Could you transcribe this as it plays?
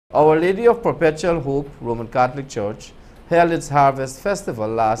Our Lady of Perpetual Hope Roman Catholic Church held its Harvest Festival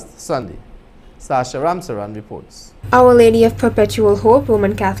last Sunday. Sasha Ramsaran reports. Our Lady of Perpetual Hope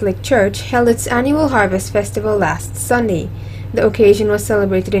Roman Catholic Church held its annual Harvest Festival last Sunday. The occasion was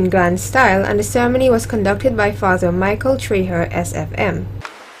celebrated in grand style and the ceremony was conducted by Father Michael Treher, SFM.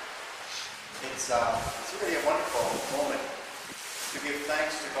 It's really a wonderful moment to give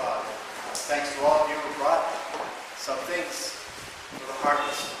thanks to God. Thanks to all of you who brought some things for the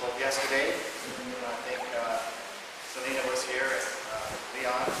harvest. Both yesterday, I think Selena was here, and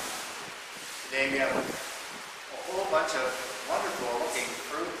Leon. Today we have a whole bunch of wonderful looking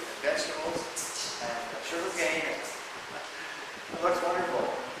fruit and vegetables and sugar cane. It looks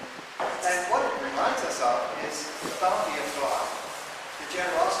wonderful. And what it reminds us of is the bounty of God, the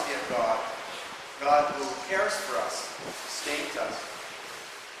generosity of God, God who cares for us, sustains us.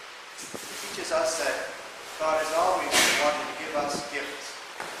 It teaches us that God has always wanted to give us gifts.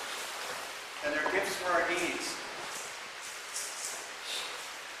 And they're gifts for our needs.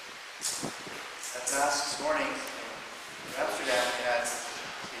 At Mass this morning in Amsterdam, we had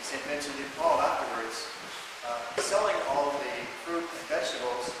St. Vincent de Paul afterwards selling all of the fruit and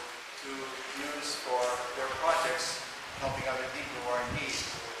vegetables to use for their projects, helping other people who are in need.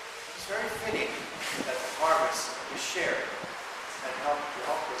 It's very fitting that the harvest is shared and help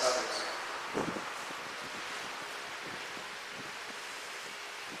with others.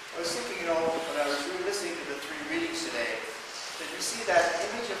 I was thinking, when I was listening to the three readings today, that you see that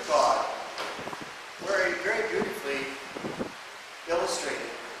image of God very, very beautifully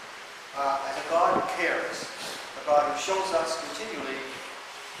illustrated as a God who cares, a God who shows us continually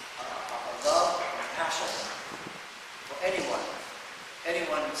a love and passion for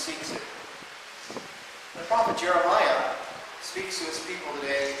anyone who seeks it. The prophet Jeremiah speaks to his people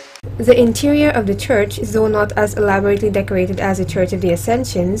today. The interior of the church, though not as elaborately decorated as the Church of the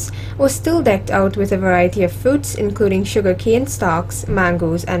Ascensions, was still decked out with a variety of fruits, including sugarcane stalks,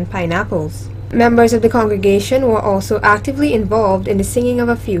 mangoes, and pineapples. Members of the congregation were also actively involved in the singing of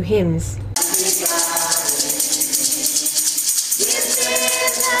a few hymns.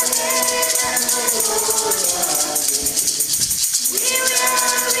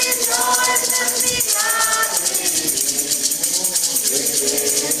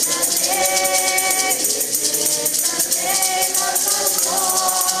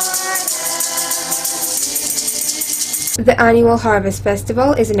 The annual Harvest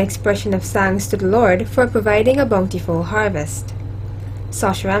Festival is an expression of thanks to the Lord for providing a bountiful harvest.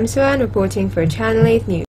 Sasha Ramsaran reporting for Channel 8 News.